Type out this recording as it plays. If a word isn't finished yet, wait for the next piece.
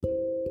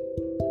Hi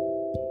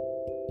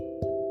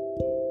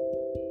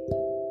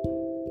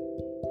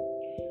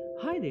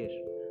there.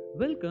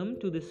 Welcome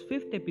to this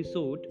fifth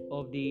episode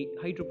of the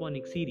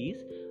hydroponic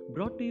series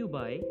brought to you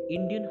by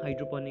Indian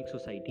Hydroponic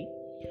Society.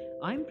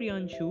 I'm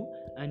Priyanshu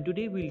and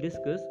today we'll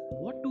discuss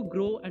what to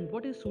grow and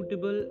what is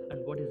suitable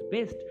and what is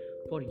best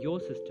for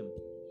your system.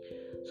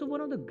 So,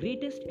 one of the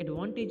greatest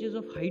advantages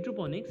of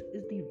hydroponics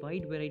is the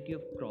wide variety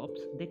of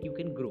crops that you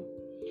can grow.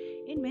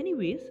 In many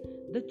ways,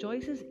 the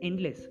choice is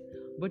endless,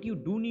 but you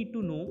do need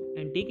to know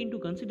and take into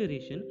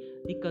consideration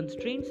the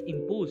constraints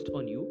imposed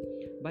on you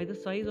by the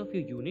size of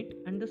your unit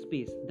and the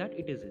space that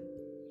it is in.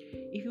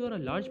 If you are a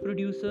large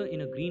producer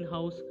in a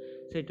greenhouse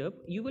setup,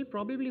 you will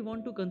probably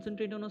want to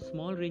concentrate on a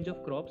small range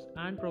of crops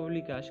and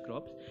probably cash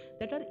crops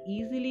that are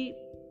easily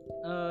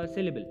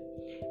sellable.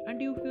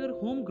 And if you are a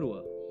home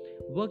grower,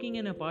 working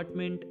in an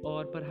apartment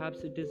or perhaps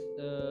it is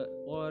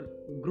or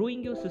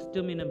growing your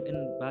system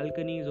in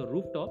balconies or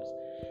rooftops,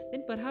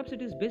 then perhaps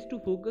it is best to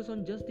focus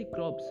on just the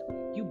crops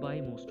you buy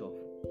most of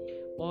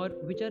or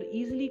which are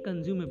easily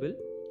consumable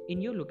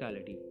in your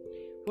locality.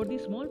 For the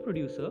small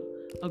producer,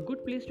 a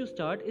good place to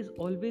start is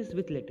always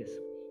with lettuce,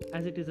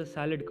 as it is a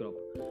salad crop.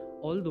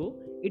 Although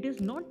it is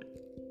not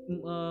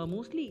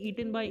mostly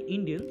eaten by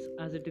Indians,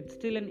 as it is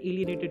still an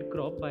alienated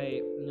crop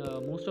by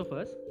most of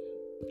us,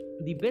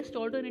 the best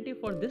alternative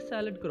for this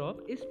salad crop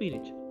is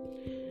spinach.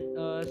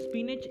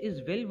 Spinach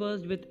is well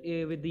versed with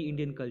the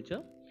Indian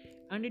culture,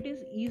 and it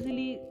is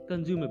easily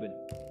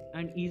consumable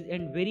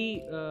and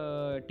very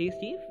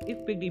tasty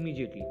if picked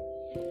immediately.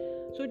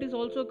 So it is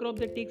also a crop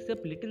that takes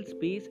up little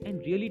space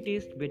and really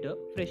tastes better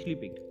freshly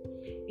picked.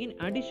 In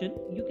addition,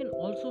 you can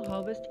also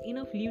harvest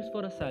enough leaves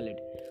for a salad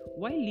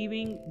while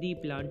leaving the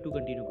plant to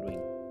continue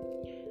growing.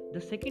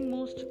 The second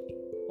most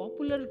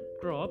popular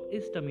crop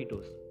is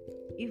tomatoes.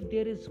 If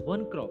there is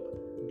one crop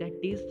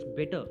that tastes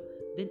better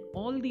than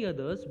all the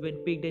others when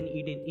picked and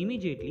eaten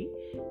immediately,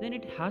 then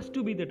it has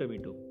to be the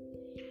tomato.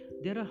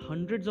 There are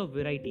hundreds of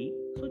variety,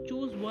 so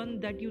choose one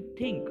that you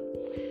think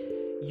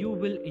you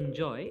will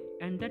enjoy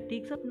and that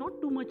takes up not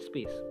too much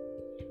space.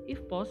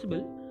 If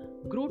possible,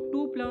 grow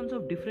two plants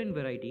of different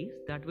varieties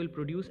that will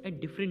produce at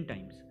different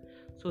times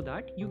so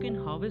that you can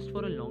harvest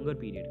for a longer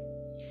period.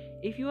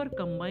 If you are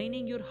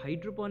combining your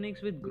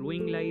hydroponics with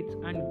growing lights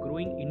and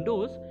growing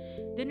indoors,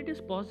 then it is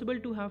possible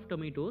to have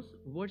tomatoes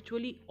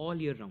virtually all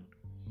year round.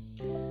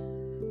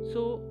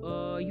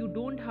 So you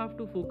don't have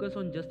to focus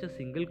on just a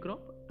single crop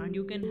and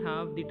you can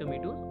have the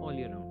tomatoes all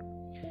year round.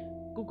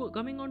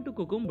 Coming on to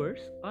cucumbers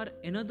are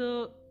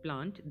another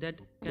plant that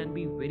can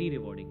be very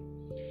rewarding.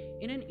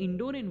 In an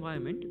indoor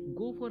environment,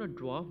 go for a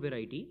dwarf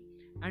variety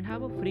and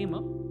have a frame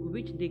up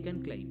which they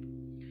can climb.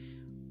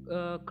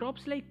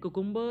 Crops like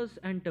cucumbers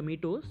and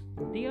tomatoes,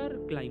 they are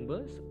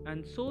climbers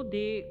and so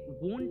they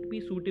won't be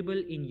suitable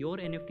in your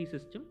NFT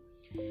system.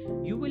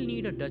 You will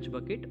need a Dutch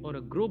bucket or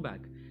a grow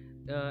bag,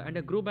 and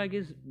a grow bag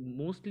is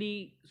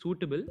mostly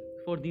suitable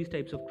for these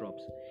types of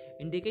crops,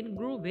 and they can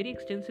grow very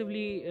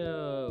extensively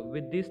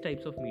with these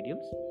types of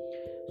mediums.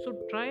 So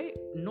try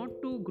not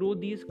to grow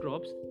these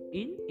crops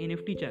in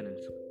NFT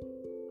channels.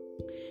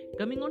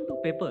 Coming on to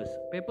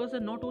peppers are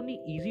not only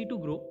easy to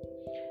grow,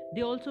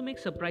 they also make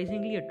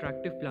surprisingly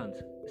attractive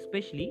plants,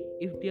 especially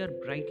if they are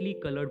brightly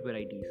colored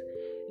varieties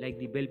like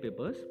the bell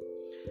peppers.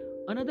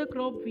 Another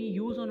crop we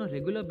use on a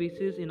regular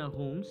basis in our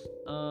homes,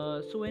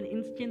 so an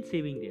instant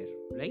saving there,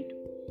 right?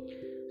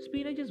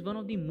 Spinach is one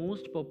of the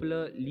most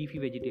popular leafy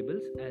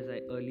vegetables, as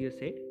I earlier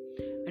said,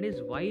 and is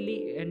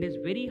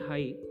very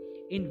high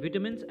in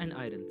vitamins and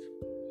irons.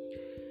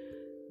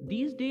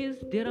 These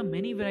days, there are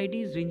many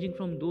varieties ranging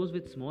from those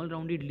with small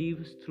rounded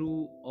leaves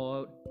through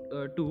or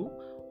to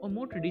or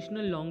more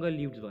traditional longer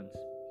leaved ones.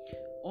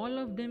 All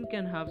of them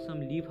can have some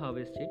leaf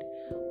harvested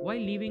while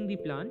leaving the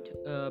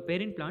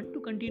parent plant to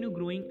continue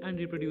growing and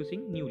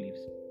reproducing new leaves.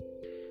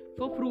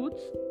 For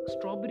fruits,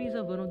 strawberries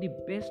are one of the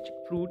best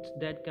fruits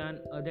that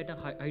a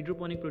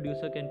hydroponic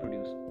producer can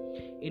produce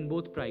in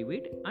both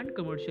private and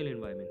commercial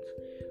environments.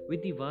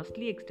 With the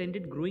vastly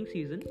extended growing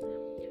season,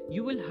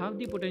 you will have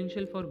the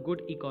potential for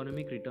good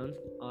economic returns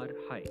are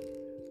high.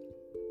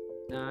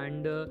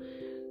 And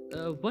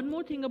one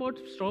more thing about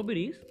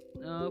strawberries,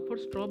 for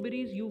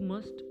strawberries you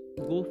must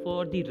go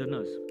for the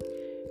runners.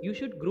 You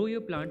should grow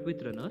your plant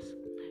with runners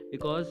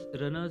because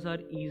runners are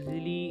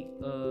easily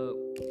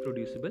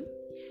producible,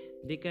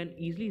 they can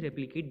easily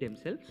replicate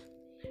themselves,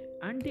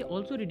 and they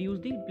also reduce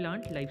the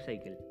plant life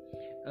cycle,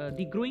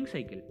 the growing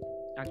cycle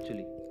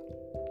actually.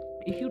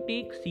 If you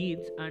take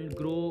seeds and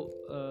grow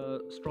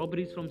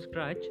strawberries from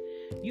scratch,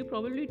 you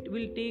probably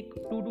will take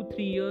 2 to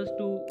 3 years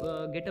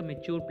to get a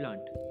mature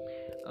plant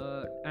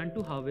and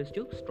to harvest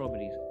your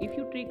strawberries. If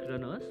you take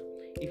runners,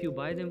 if you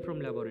buy them from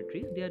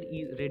laboratories, they are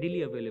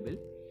readily available.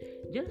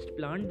 Just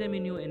plant them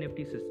in your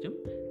NFT system,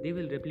 they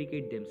will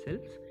replicate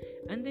themselves,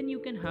 and then you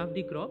can have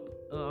the crop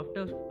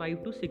after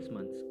 5 to 6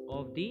 months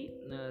of the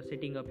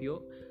setting up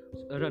your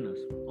runners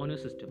on your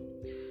system.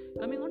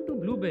 Coming on to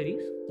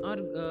blueberries,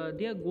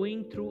 they are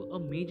going through a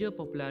major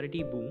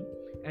popularity boom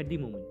at the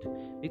moment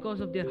because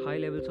of their high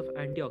levels of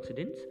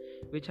antioxidants,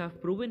 which have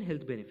proven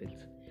health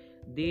benefits.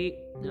 They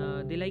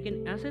like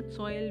an acid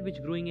soil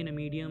which growing in a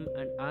medium,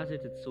 and as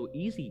it is so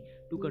easy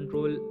to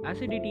control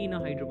acidity in a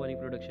hydroponic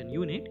production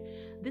unit,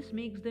 this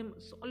makes them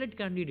solid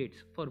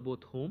candidates for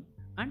both home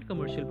and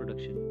commercial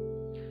production.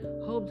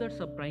 Herbs are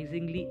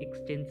surprisingly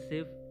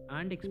extensive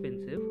and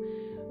expensive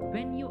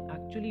when you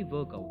actually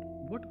work out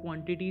what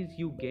quantities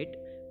you get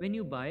when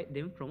you buy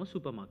them from a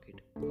supermarket.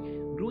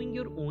 Growing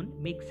your own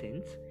makes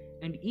sense,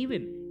 and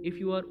even if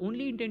you are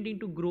only intending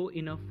to grow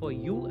enough for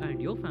you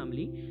and your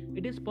family,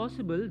 it is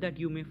possible that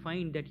you may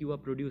find that you are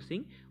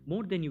producing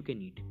more than you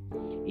can eat.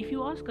 If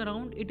you ask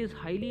around, it is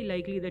highly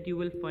likely that you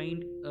will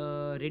find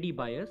ready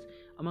buyers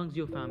amongst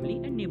your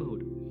family and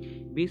neighborhood.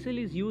 Basil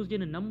is used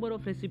in a number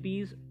of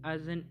recipes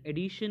as an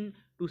addition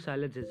to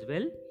salads as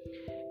well.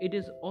 It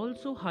is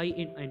also high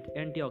in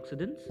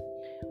antioxidants.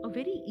 A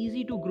very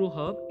easy to grow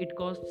herb, it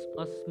costs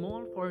a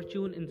small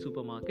fortune in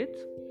supermarkets.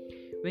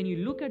 When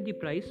you look at the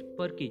price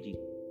per kg,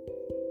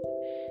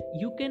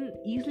 you can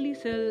easily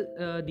sell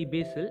the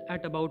basil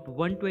at about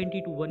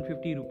 120 to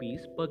 150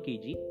 rupees per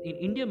kg in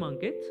India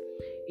markets.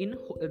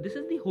 This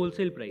is the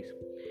wholesale price,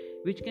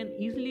 which can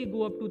easily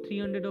go up to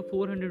 300 or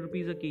 400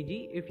 rupees a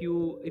kg if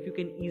you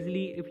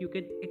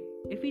can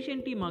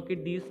efficiently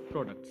market these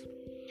products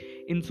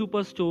in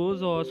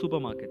superstores or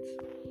supermarkets.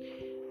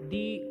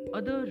 The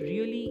other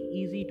really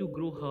easy to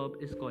grow herb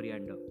is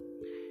coriander.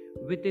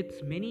 With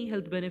its many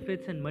health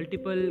benefits and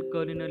multiple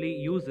culinary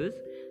uses,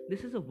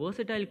 this is a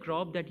versatile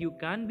crop that you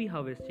can be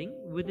harvesting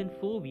within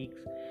 4 weeks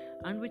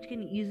and which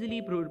can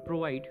easily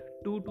provide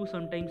 2 to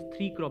sometimes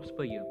 3 crops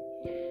per year.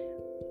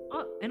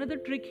 Another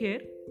trick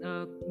here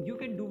you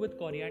can do with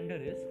coriander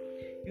is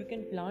you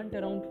can plant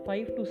around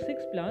 5 to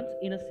 6 plants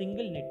in a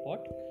single net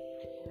pot,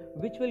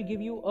 which will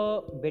give you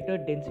a better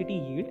density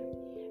yield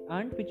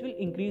and which will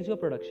increase your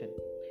production.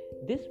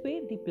 This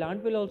way, the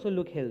plant will also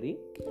look healthy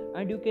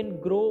and you can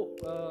grow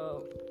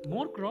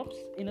more crops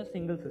in a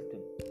single system,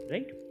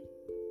 right?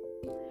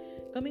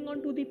 Coming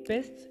on to the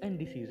pests and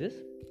diseases,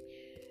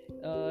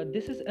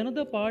 this is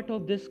another part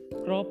of this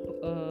crop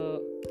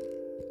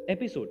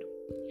episode.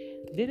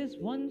 There is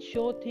one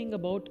sure thing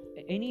about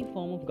any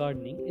form of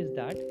gardening is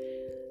that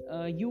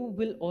you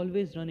will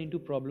always run into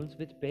problems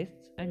with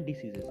pests and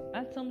diseases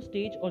at some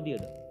stage or the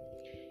other.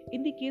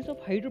 In the case of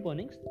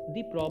hydroponics,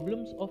 the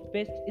problems of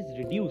pests is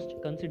reduced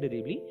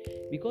considerably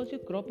because your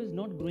crop is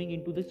not growing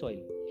into the soil,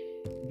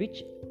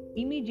 which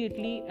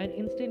immediately and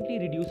instantly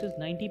reduces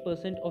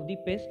 90% of the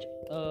pest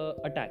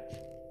attacks,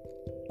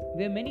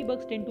 where many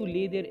bugs tend to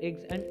lay their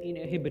eggs and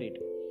hibernate.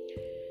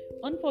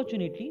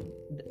 Unfortunately,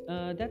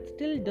 that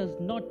still does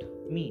not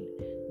mean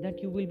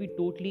that you will be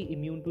totally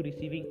immune to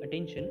receiving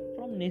attention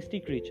from nasty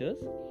creatures,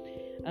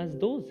 as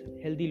those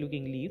healthy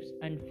looking leaves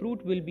and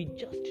fruit will be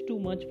just too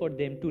much for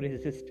them to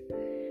resist,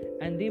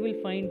 and they will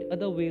find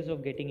other ways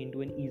of getting into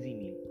an easy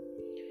meal.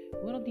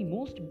 One of the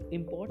most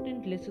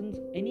important lessons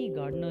any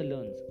gardener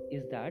learns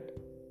is that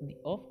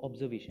of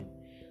observation.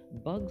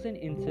 Bugs and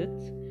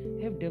insects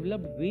have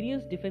developed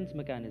various defense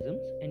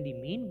mechanisms, and the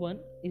main one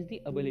is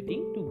the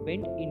ability to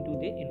bend into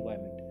their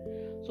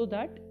environment so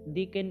that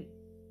they can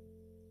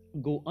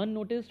go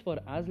unnoticed for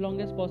as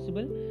long as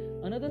possible.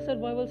 Another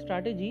survival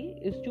strategy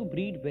is to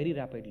breed very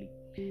rapidly.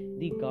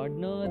 The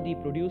gardener, the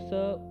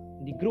producer,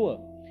 the grower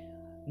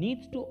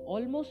needs to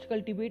almost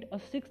cultivate a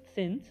sixth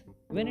sense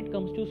when it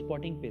comes to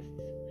spotting pests.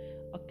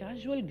 A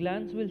casual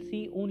glance will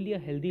see only a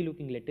healthy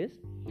looking lettuce,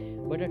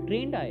 but a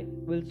trained eye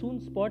will soon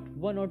spot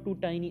one or two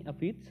tiny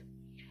aphids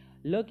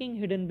lurking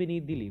hidden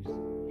beneath the leaves.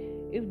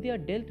 If they are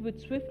dealt with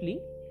swiftly,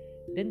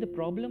 then the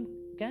problem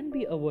can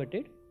be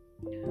averted,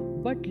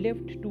 but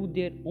left to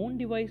their own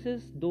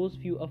devices, those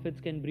few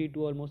aphids can breed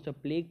to almost a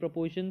plague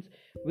proportions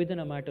within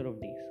a matter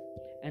of days.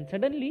 And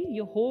suddenly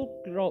your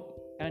whole crop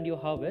and your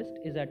harvest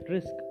is at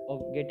risk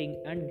of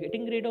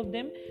getting rid of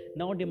them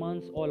now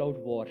demands all out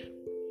war.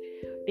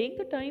 Take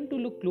the time to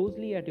look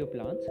closely at your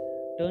plants,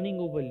 turning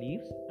over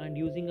leaves and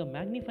using a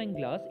magnifying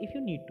glass if you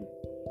need to.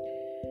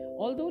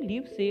 Although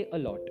leaves say a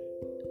lot,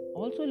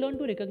 also learn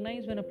to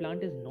recognize when a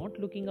plant is not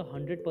looking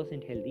 100%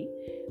 healthy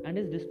and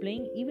is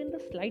displaying even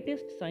the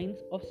slightest signs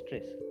of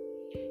stress.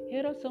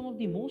 Here are some of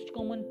the most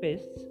common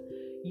pests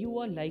you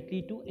are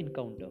likely to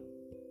encounter.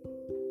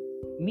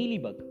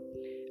 Mealybug,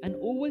 an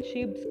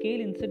oval-shaped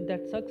scale insect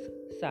that sucks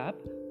sap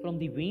from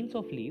the veins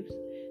of leaves.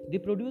 They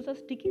produce a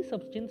sticky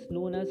substance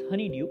known as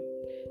honeydew,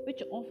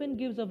 which often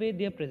gives away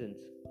their presence.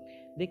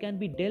 They can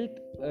be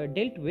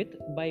dealt with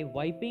by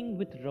wiping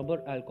with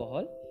rubber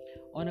alcohol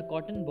on a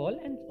cotton ball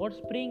or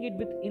spraying it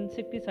with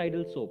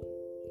insecticidal soap.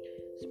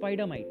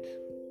 Spider mites.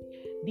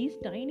 These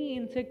tiny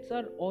insects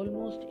are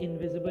almost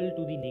invisible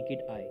to the naked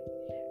eye,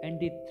 and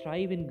they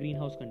thrive in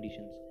greenhouse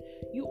conditions.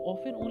 You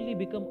often only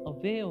become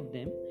aware of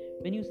them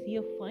when you see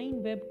a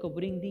fine web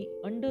covering the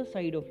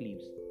underside of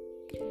leaves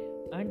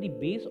and the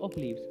base of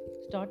leaves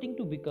starting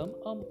to become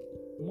a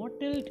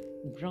mottled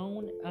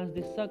brown as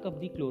they suck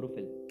up the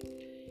chlorophyll.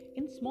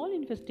 In small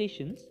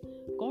infestations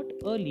caught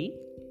early,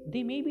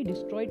 they may be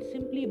destroyed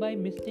simply by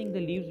misting the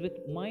leaves with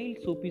mild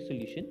soapy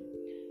solution.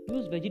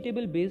 Use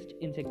vegetable based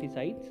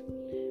insecticides,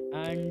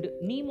 and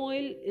neem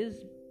oil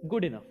is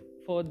good enough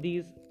for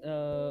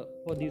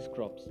these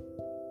crops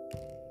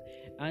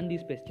and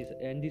these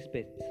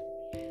pests.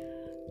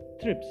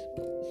 Thrips,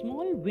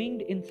 small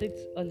winged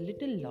insects a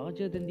little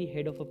larger than the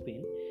head of a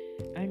pin,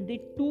 and they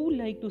too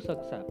like to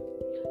suck sap.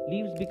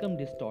 Leaves become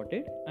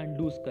distorted and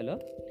lose color.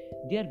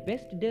 They are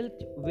best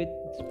dealt with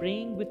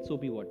spraying with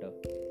soapy water.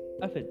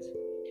 Aphids.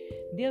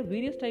 There are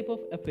various types of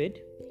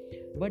aphid,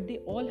 but they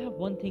all have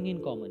one thing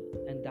in common,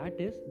 and that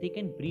is they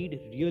can breed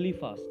really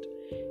fast.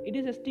 It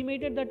is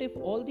estimated that if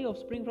all the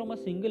offspring from a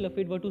single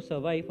aphid were to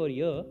survive for a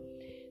year,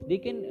 they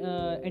can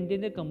and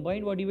then their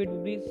combined body weight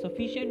would be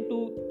sufficient to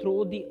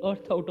throw the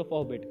earth out of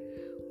orbit.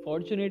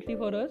 Fortunately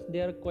for us,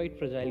 they are quite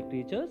fragile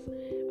creatures,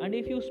 and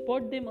if you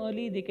spot them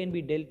early, they can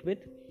be dealt with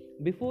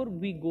before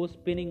we go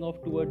spinning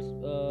off towards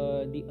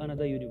the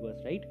another universe,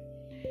 right?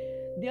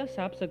 They are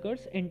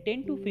sapsuckers and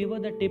tend to favor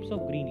the tips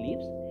of green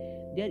leaves.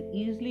 They are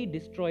easily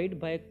destroyed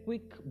by a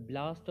quick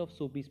blast of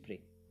soapy spray.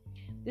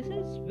 This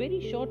is very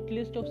short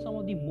list of some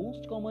of the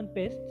most common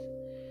pests,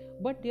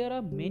 but there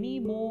are many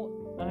more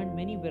and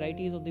many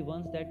varieties of the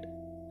ones that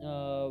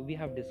we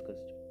have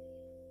discussed.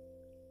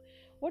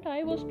 What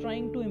I was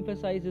trying to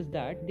emphasize is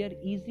that they are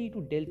easy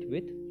to deal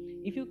with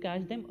if you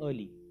catch them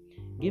early.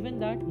 Given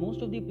that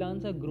most of the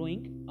plants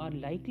are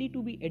likely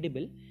to be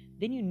edible,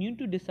 then you need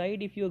to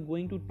decide if you are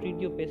going to treat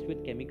your pest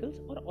with chemicals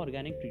or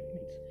organic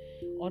treatments.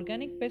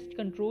 Organic pest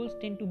controls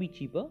tend to be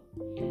cheaper,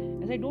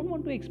 as I don't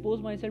want to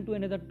expose myself to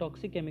another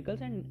toxic chemicals,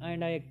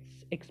 and I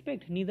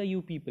expect neither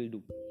you people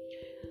do.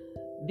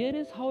 There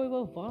is,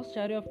 however, vast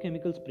array of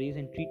chemical sprays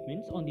and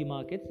treatments on the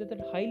markets that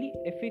are highly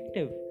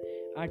effective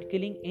at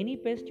killing any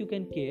pest you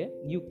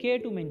care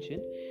to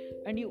mention,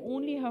 and you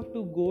only have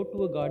to go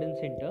to a garden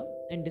center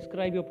and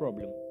describe your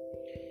problem.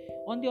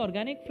 On the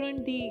organic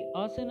front, the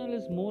arsenal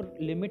is more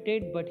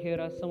limited, but here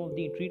are some of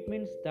the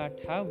treatments that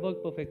have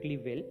worked perfectly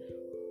well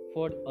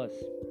for us.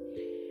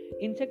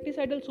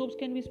 Insecticidal soaps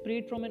can be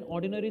sprayed from an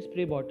ordinary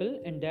spray bottle,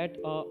 and that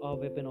are our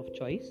weapon of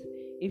choice.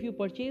 If you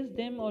purchase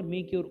them or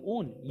make your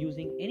own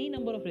using any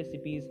number of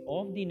recipes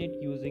off the net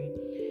using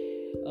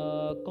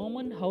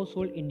common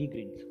household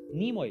ingredients,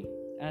 neem oil,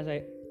 as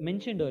I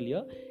mentioned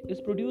earlier,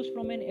 is produced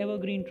from an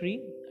evergreen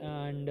tree,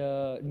 and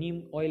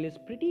neem oil is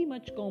pretty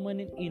much common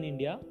in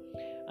India,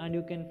 and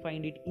you can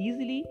find it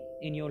easily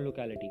in your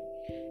locality.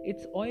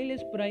 Its oil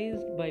is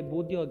prized by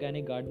both the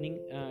organic gardening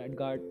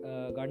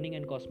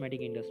and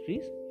cosmetic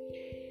industries.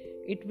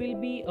 It will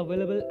be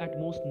available at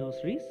most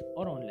nurseries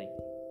or online.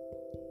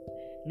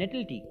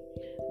 Nettle tea.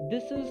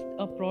 This is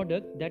a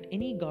product that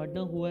any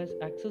gardener who has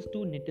access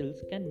to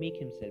nettles can make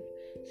himself.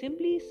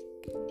 Simply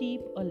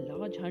steep a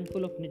large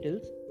handful of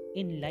nettles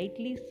in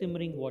lightly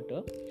simmering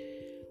water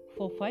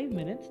for 5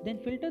 minutes, then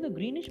filter the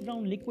greenish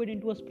brown liquid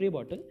into a spray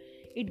bottle.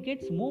 It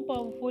gets more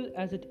powerful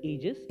as it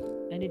ages,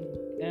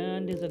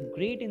 and is a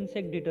great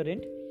insect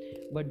deterrent,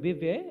 but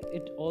beware,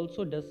 it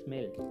also does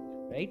smell,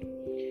 right?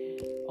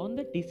 On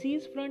the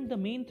disease front, the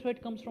main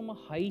threat comes from a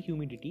high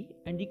humidity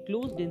and the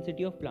close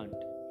density of plant.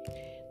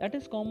 That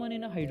is common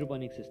in a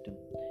hydroponic system.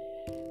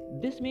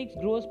 This makes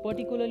growers,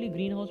 particularly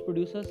greenhouse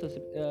producers,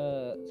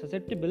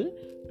 susceptible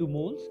to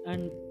molds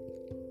and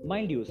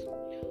mildews,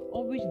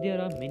 of which there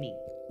are many.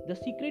 The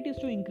secret is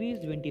to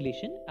increase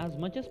ventilation as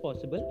much as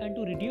possible and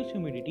to reduce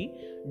humidity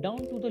down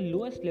to the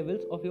lowest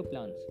levels of your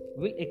plants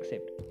will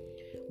accept.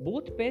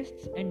 Both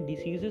pests and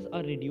diseases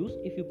are reduced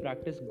if you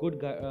practice good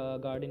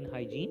garden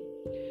hygiene.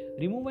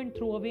 Remove and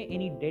throw away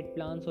any dead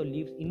plants or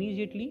leaves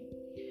immediately.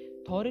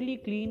 Thoroughly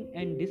clean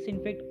and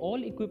disinfect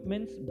all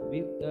equipments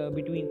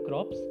between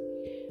crops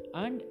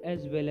and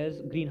as well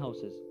as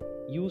greenhouses.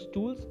 Use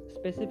tools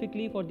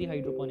specifically for the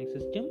hydroponic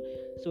system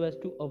so as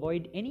to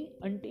avoid any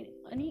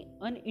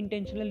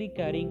unintentionally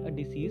carrying a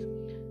disease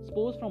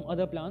spores from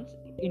other plants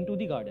into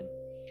the garden.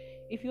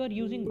 If you are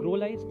using grow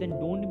lights, then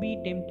don't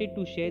be tempted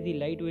to share the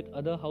light with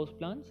other house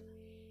plants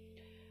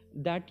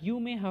that you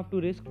may have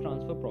to risk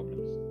transfer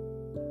problems.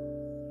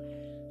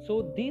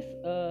 So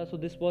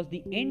this was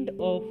the end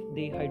of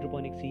the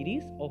hydroponic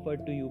series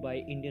offered to you by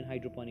Indian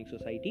Hydroponic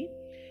Society.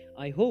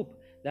 I hope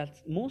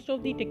that most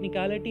of the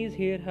technicalities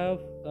here have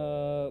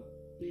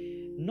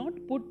not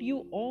put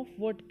you off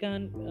what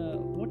can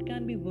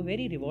be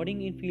very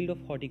rewarding in field of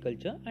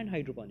horticulture and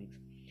hydroponics.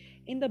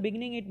 In the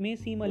beginning, it may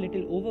seem a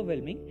little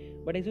overwhelming,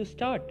 but as you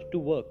start to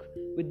work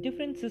with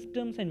different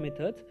systems and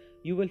methods,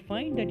 you will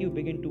find that you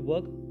begin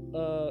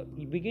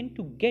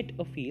to get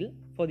a feel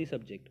for the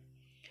subject.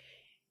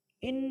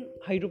 In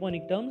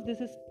hydroponic terms,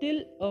 this is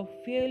still a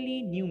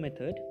fairly new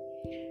method,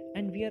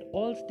 and we are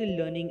all still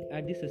learning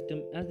as the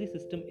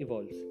system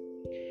evolves.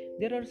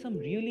 There are some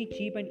really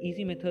cheap and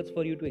easy methods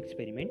for you to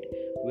experiment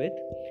with,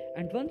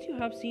 and once you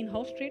have seen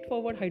how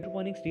straightforward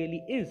hydroponics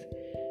really is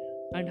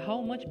and how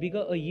much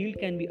bigger a yield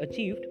can be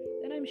achieved,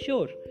 then I'm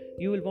sure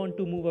you will want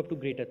to move up to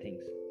greater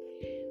things.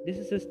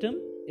 This system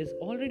is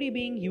already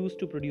being used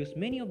to produce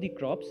many of the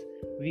crops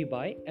we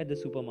buy at the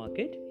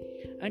supermarket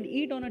and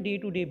eat on a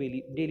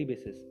day-to-day daily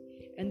basis.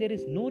 And there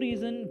is no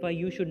reason why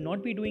you should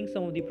not be doing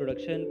some of the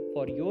production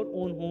for your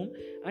own home,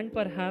 and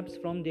perhaps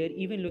from there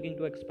even looking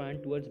to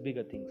expand towards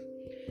bigger things.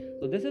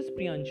 So this is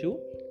Priyanshu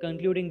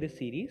concluding this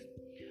series.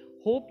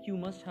 Hope you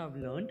must have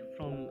learned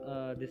from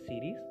this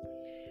series.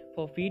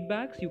 For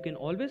feedbacks, you can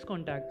always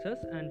contact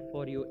us, and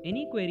for your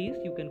any queries,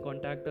 you can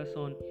contact us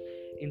on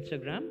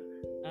Instagram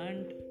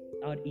and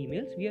our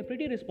emails. We are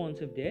pretty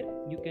responsive there.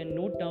 You can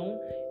note down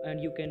and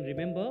you can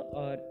remember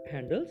our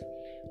handles.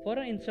 For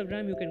our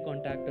Instagram, you can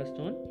contact us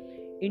on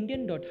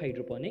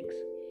indian.hydroponics,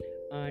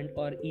 and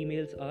our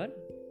emails are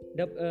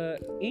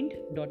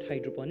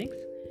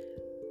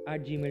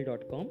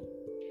int.hydroponics@gmail.com.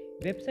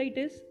 Website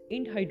is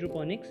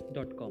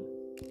inthydroponics.com.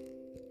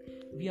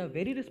 We are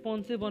very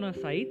responsive on our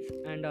sites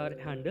and our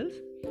handles,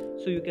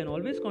 so you can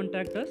always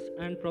contact us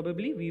and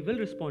probably we will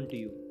respond to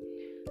you.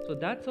 So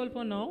that's all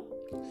for now.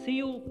 See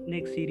you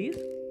next series.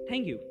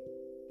 Thank you.